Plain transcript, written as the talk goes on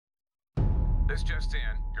This just in,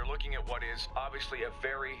 you're looking at what is obviously a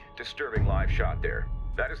very disturbing live shot there.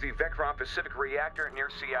 That is the Vectron Pacific reactor near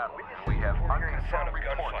Seattle. We have unconfirmed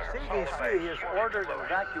reports. CDC has ordered an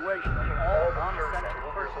evacuation of all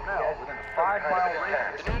non-essential personnel within a 5-mile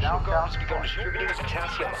radius. The National Guard has begun distributing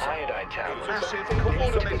potassium iodine tablets.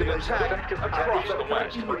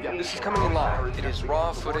 This is coming in live. It is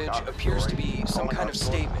raw footage, appears to be some kind of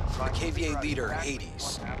statement from the KVA leader,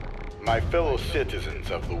 Hades. My fellow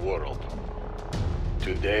citizens of the world,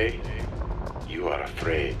 today you are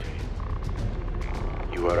afraid.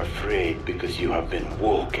 You are afraid because you have been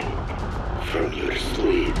woken from your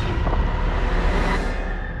sleep.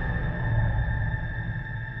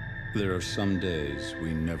 There are some days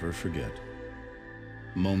we never forget.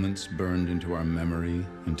 Moments burned into our memory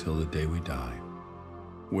until the day we die.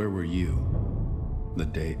 Where were you the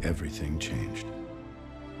day everything changed?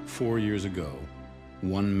 4 years ago,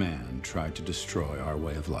 one man tried to destroy our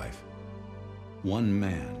way of life. One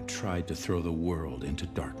man tried to throw the world into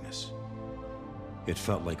darkness. It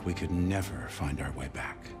felt like we could never find our way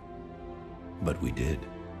back. But we did.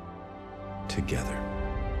 Together.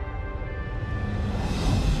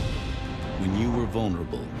 When you were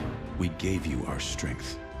vulnerable, we gave you our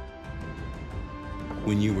strength.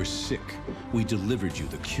 When you were sick, we delivered you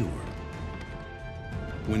the cure.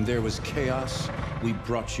 When there was chaos, we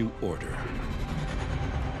brought you order.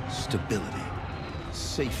 Stability.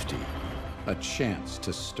 Safety. A chance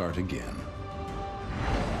to start again.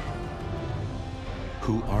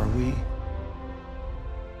 Who are we?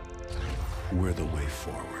 We're the way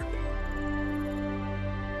forward.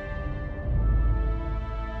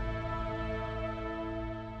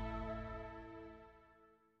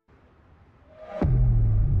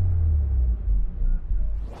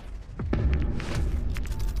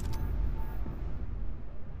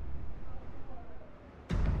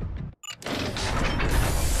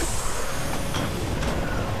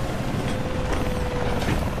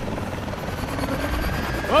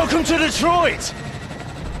 Welcome to Detroit!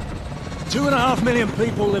 2.5 million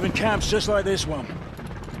people live in camps just like this one.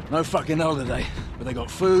 No fucking holiday, but they got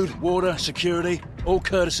food, water, security, all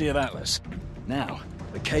courtesy of Atlas. Now,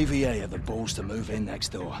 the KVA have the balls to move in next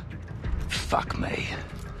door. Fuck me.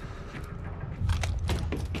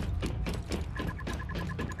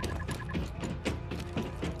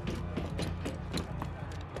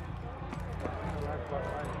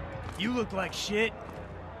 You look like shit.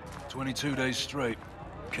 22 days straight.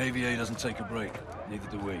 KVA doesn't take a break. Neither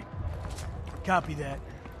do we. Copy that.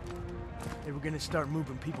 They were gonna start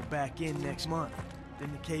moving people back in next month.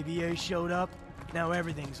 Then the KVA showed up. Now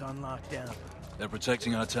everything's on lockdown. They're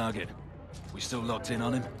protecting our target. We still locked in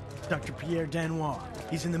on him? Dr. Pierre Danois.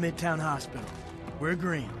 He's in the Midtown Hospital. We're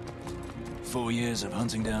green. 4 years of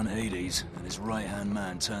hunting down Hades, and his right-hand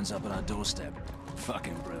man turns up at our doorstep.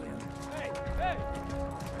 Fucking brilliant. Hey! Hey!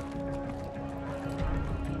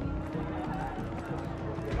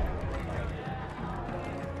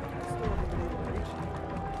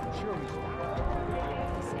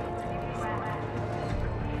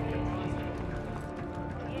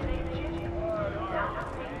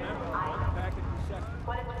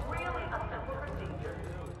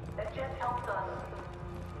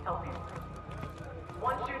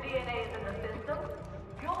 Once your DNA is in the system,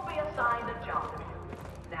 you'll be assigned a job.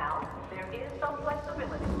 Now, there is some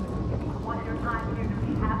flexibility. If you want your time here to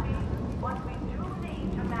be happy, but we do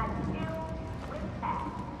need to match skills with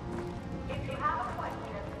acts. If you have a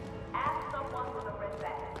question, ask someone with a red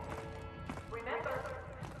badge. Remember,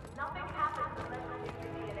 nothing happens unless you get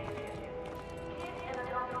your DNA chip. Kid and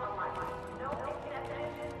adult alike. No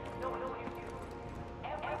exceptions, no excuses.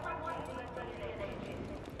 Everyone needs a DNA chip.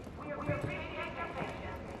 We appreciate your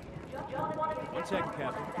patience. Just wanted to One second,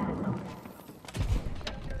 Captain.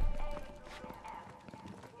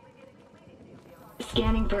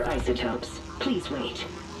 Scanning for isotopes. Please wait.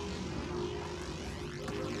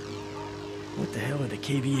 What the hell are the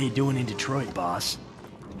KVA doing in Detroit, boss?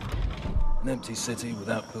 An empty city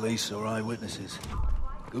without police or eyewitnesses.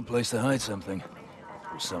 Good place to hide something.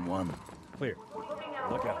 Or someone. Clear.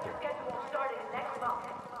 Look out there.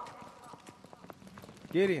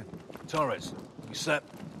 Gideon. Torres, you set?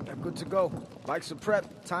 Yeah, good to go. Bikes are prepped.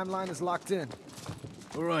 Timeline is locked in.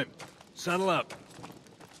 All right. Saddle up.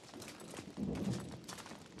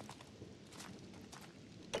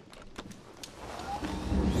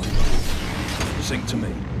 Sync to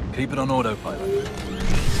me. Keep it on autopilot.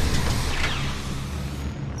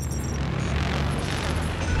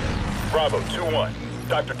 Bravo 2-1.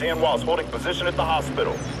 Dr. Danois holding position at the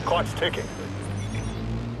hospital. Clock's ticking.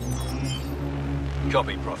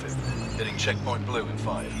 Copy, Prophet. Hitting checkpoint blue in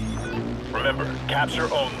 5. Remember, capture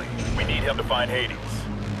only. We need him to find Hades.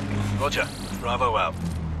 Roger. Bravo out.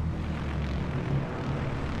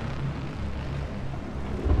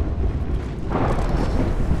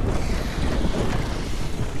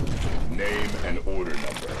 Name and order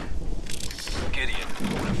number. Gideon,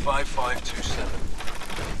 order 5527.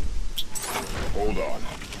 Hold on.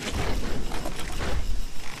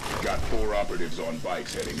 Got 4 operatives on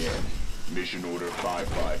bikes heading in. Mission order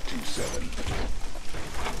 5527.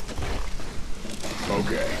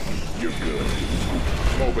 Okay, you're good.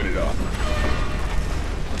 Open it up.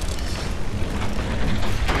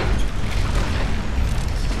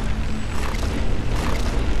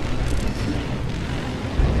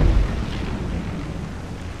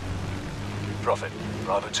 Prophet,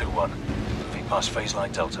 Bravo 2-1. Moving past phase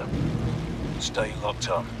line Delta. Stay locked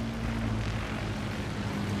on.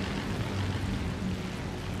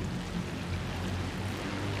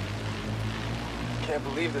 Can't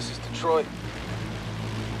believe this is Detroit.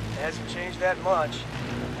 It hasn't changed that much.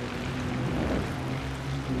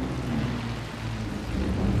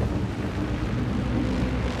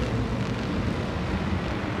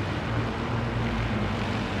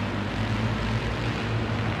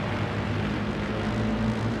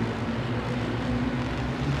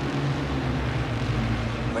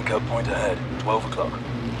 Link-up point ahead, 12 o'clock.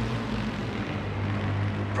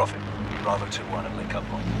 Prophet, Bravo 2-1 at link-up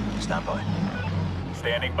point. Stand by.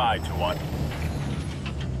 Standing by, 2-1.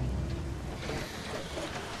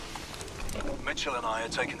 Mitchell and I are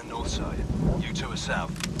taking the north side. You two are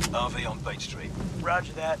south. RV on Bait Street.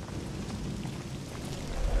 Roger that.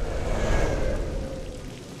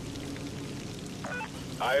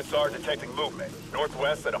 ISR detecting movement.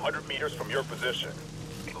 Northwest at 100 meters from your position.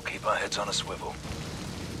 We'll keep our heads on a swivel.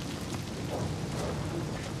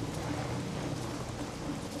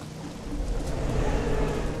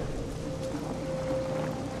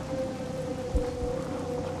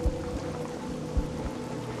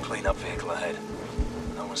 Clean-up vehicle ahead.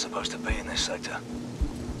 No one's supposed to be in this sector.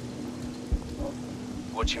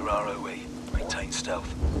 Watch your ROE. Maintain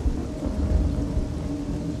stealth.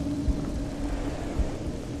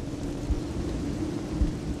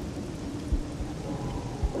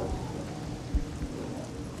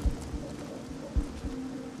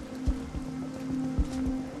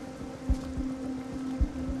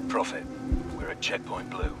 Prophet, we're at Checkpoint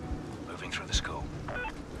Blue. Moving through the school.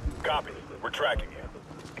 Copy. We're tracking you.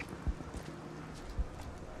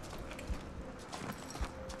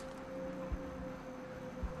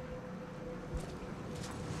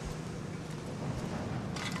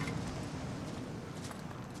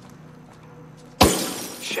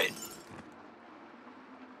 Shit.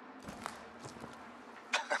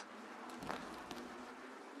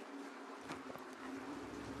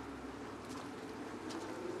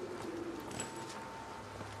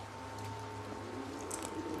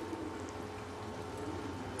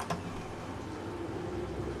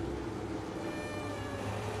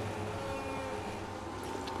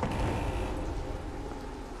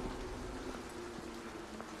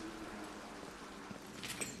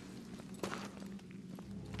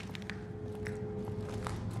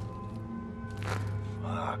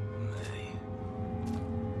 Fuck me.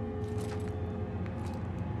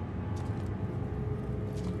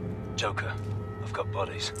 Joker, I've got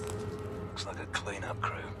bodies. Looks like a clean-up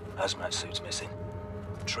crew. Hazmat suits missing.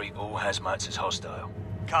 Treat all hazmats as hostile.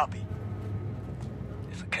 Copy.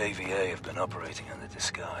 If the KVA have been operating under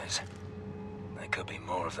disguise, there could be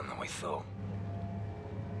more of them than we thought.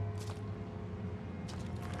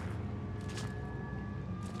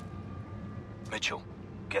 Mitchell,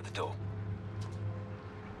 get the door.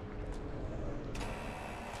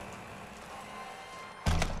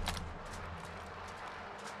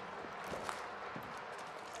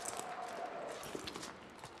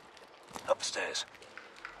 Up the stairs.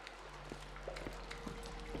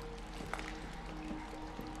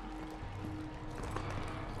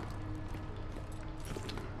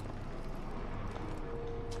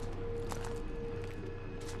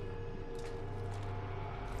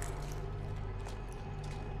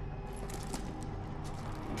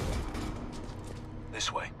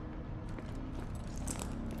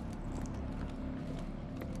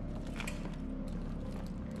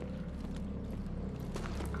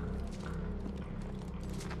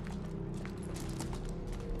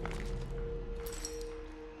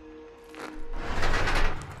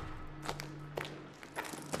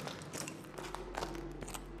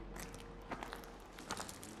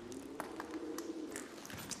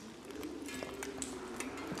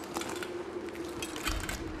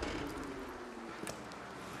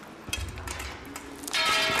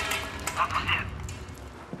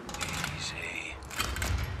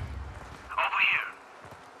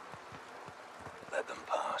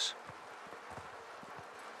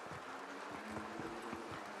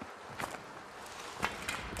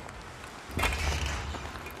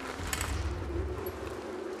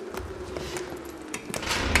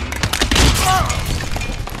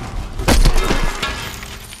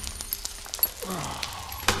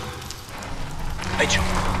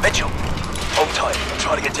 Mitchell, hold tight. I'm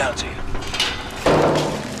trying to get down to you.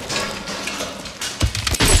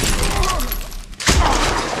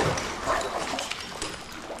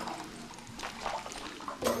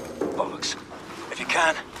 Bollocks. If you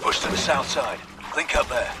can, push to the south side. Link up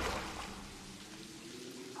there.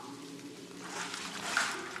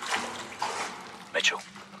 Mitchell,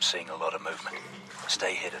 I'm seeing a lot of movement.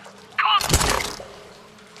 Stay hidden.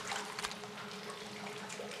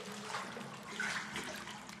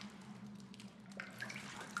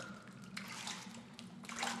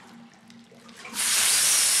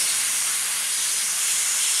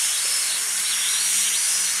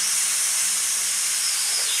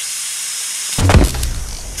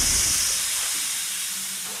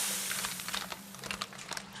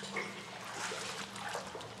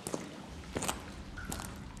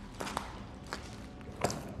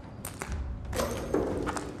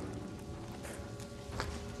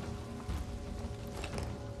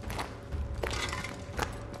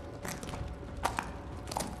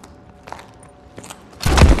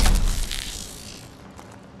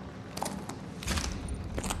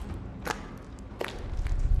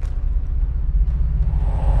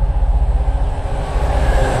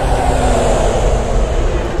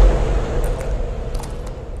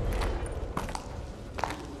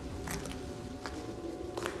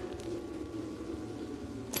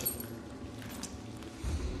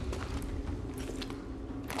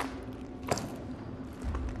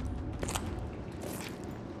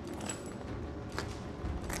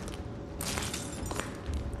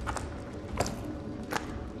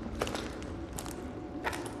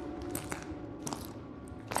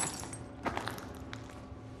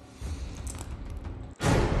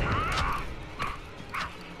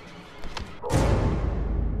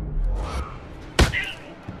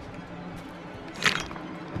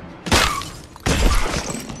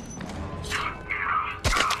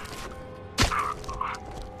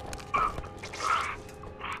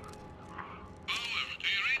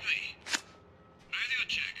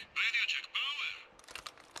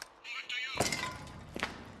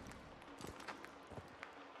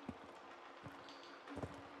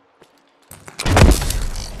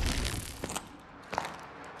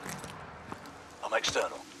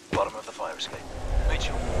 External, bottom of the fire escape.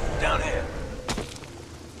 Mitchell, down here.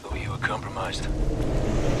 Thought you were compromised.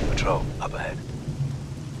 Patrol, up ahead.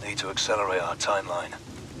 Need to accelerate our timeline.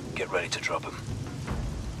 Get ready to drop him.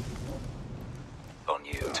 On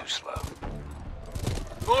you, too slow.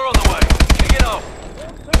 More on the way! Kick it off!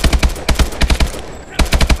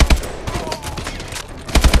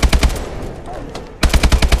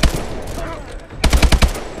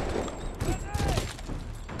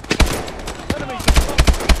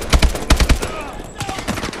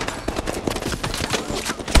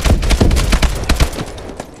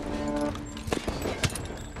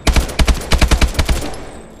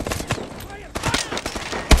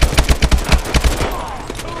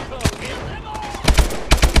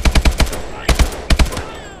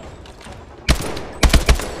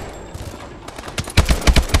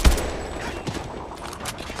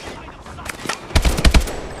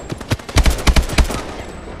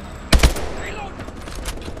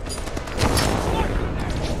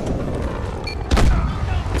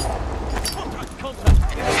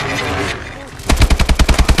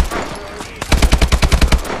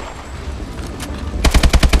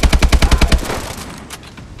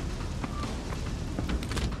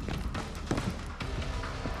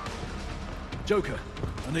 Joker,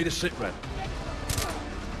 I need a sit rep.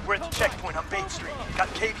 We're at the checkpoint on Bates Street. Got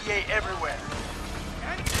KVA everywhere.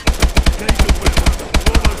 Engage the whip.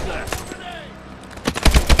 We're almost there.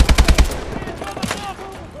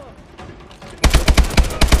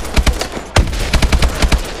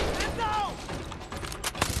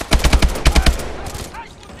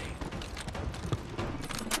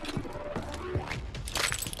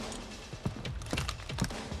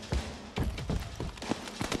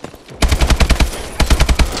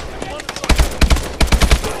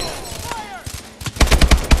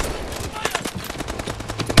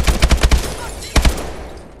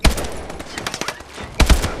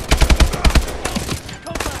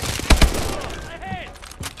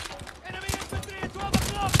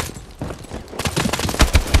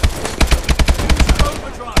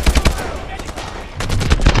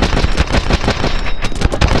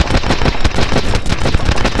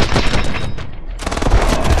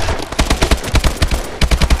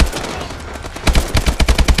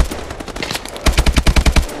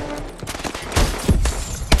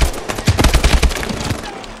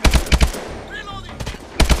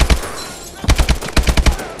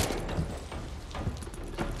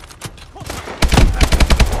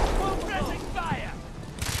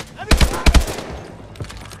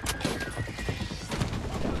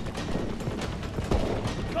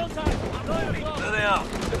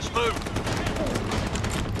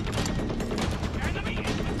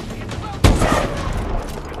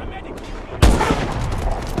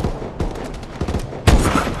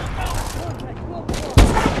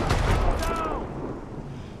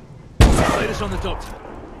 doctor?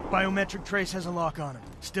 Biometric trace has a lock on him.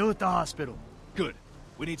 Still at the hospital. Good.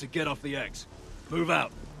 We need to get off the X. Move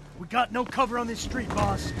out. We got no cover on this street,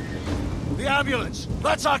 boss. The ambulance!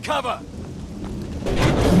 That's our cover!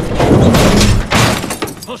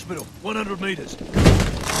 Hospital, 100 meters.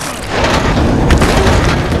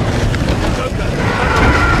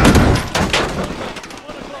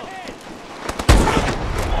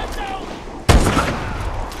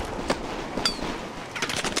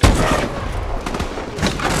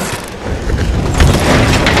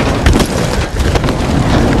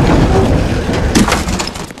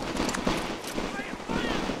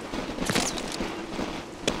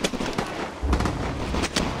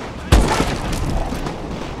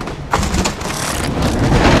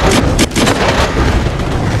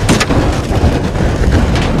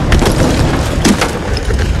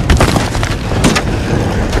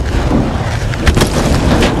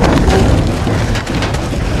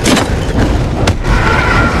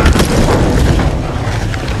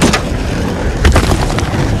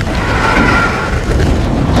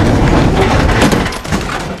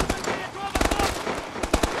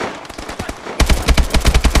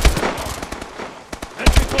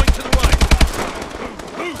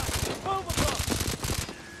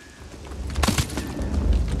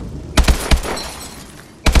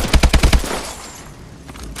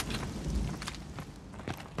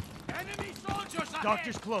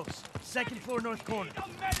 Doctor's close. Second floor north corner.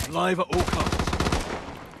 Live at all costs.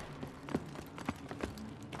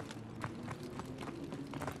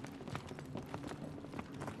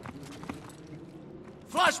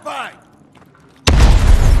 Flashbang!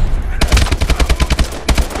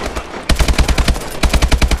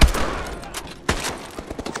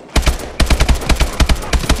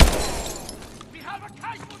 We have a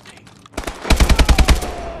casualty!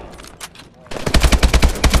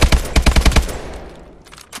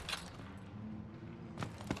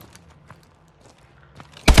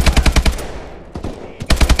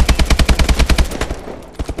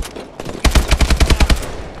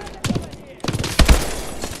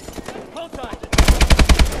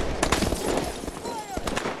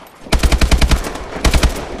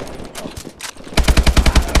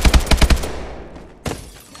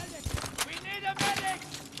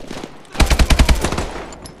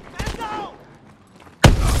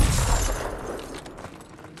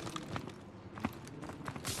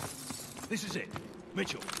 This is it.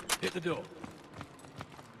 Mitchell, hit the door.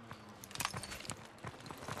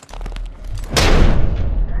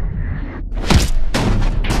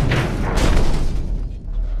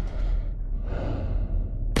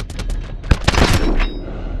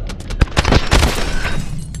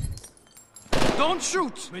 Don't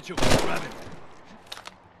shoot! Mitchell, grab him.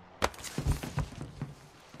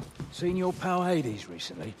 Seen your pal Hades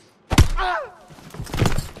recently?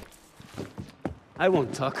 I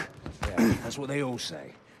won't talk. Yeah, that's what they all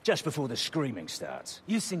say. Just before the screaming starts.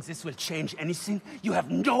 You think this will change anything? You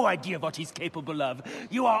have no idea what he's capable of.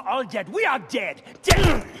 You are all dead. We are dead.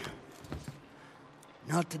 Dead!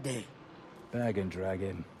 Not today. Bag and drag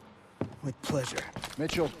him. With pleasure.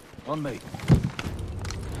 Mitchell, on me.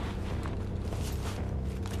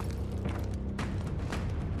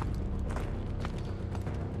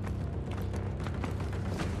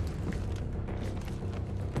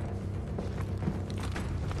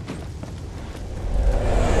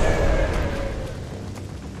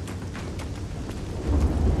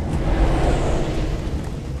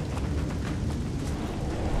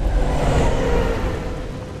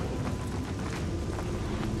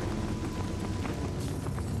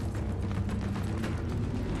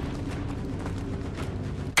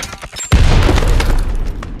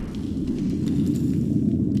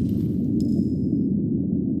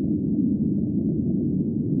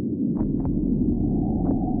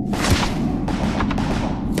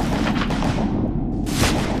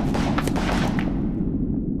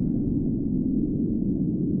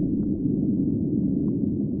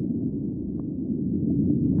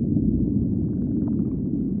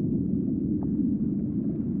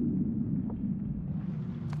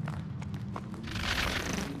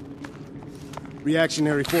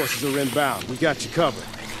 Reactionary forces are inbound. We got you covered.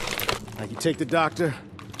 Now you take the doctor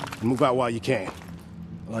and move out while you can.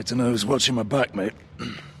 I'd like to know who's watching my back, mate.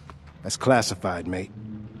 That's classified, mate.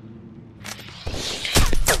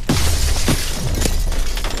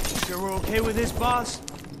 Sure we're okay with this, boss?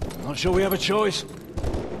 Not sure we have a choice.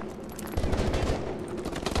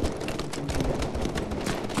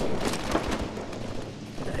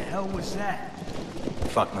 What the hell was that?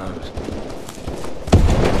 Fuck knows.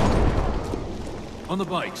 On the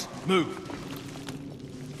bikes, move.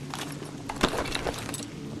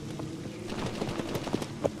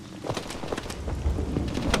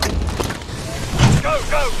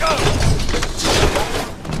 go, go!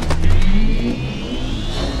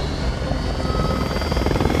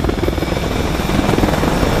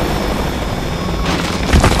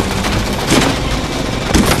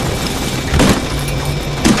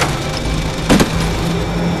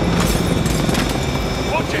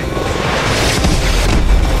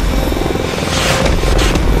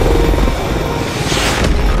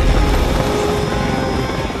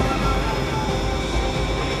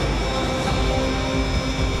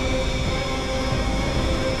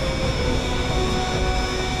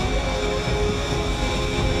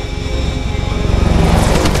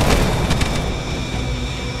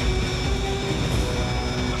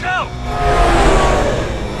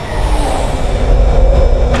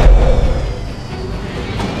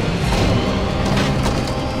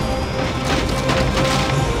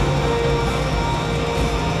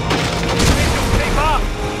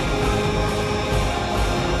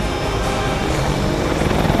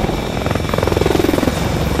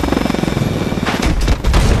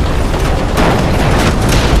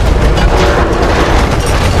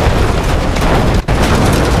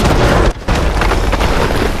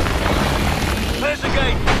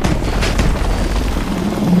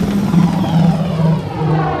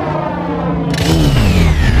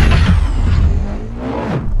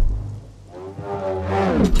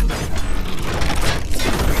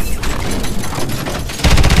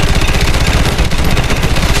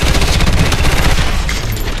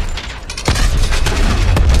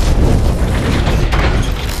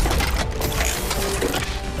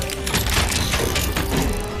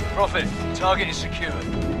 Prophet, target is secured.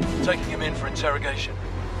 Taking him in for interrogation.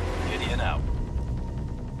 Gideon out.